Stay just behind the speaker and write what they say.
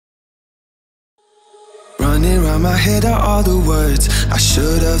around my head are all the words I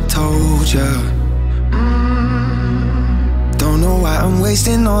should have told ya. Don't know why I'm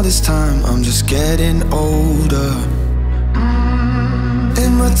wasting all this time, I'm just getting older.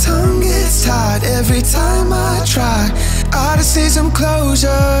 And my tongue gets tied every time I try. I just need some closure.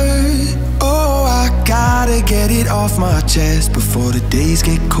 Oh, I gotta get it off my chest before the days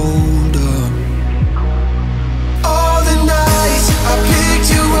get colder. All the nights I picked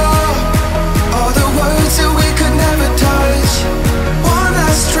you up, all the words that we could never touch. One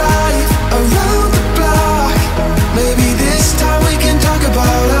last drive around the block. Maybe this time we can talk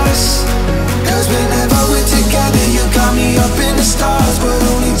about us. Cause whenever we're together you got me up in the stars. But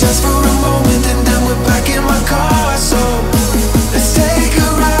only just for a moment and then we're back in my car. So let's take a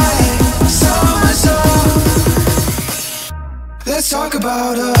ride, summer's up. Let's talk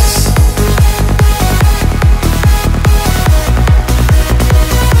about us.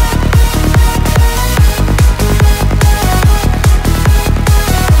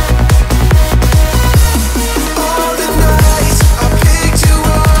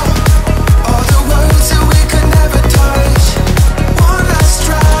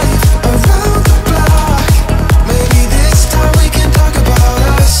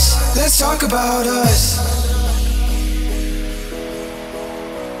 About us.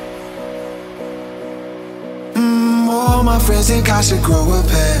 All my friends think I should grow a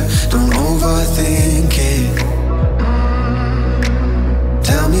pair. Don't overthink it.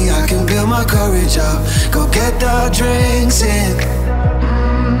 Tell me I can build my courage up, go get the drinks in.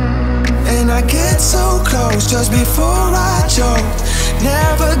 And I get so close just before I choke.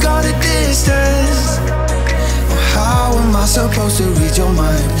 Never got a distance. How am I supposed to read your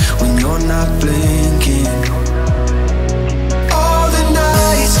mind when you're not blinking? All the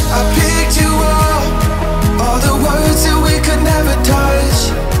nights I picked you up, all the words that we could never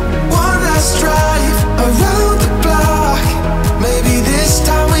touch. One last drive around the block. Maybe this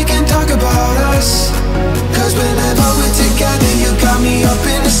time we can talk about us. Cause whenever we're together you got me up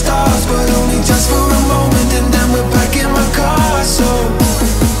in the stars. But only just for a moment and then we're back in my car. So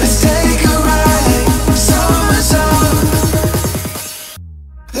let's take a ride, summer's up.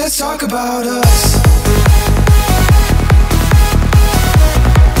 Let's talk about us.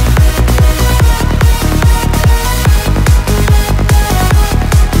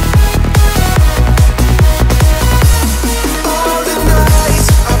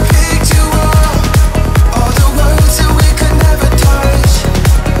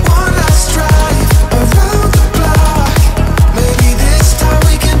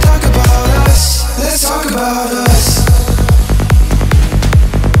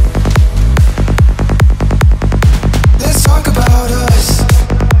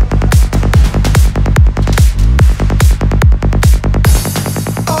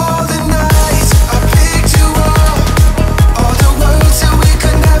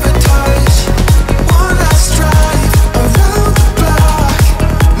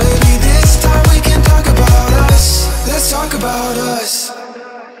 About us.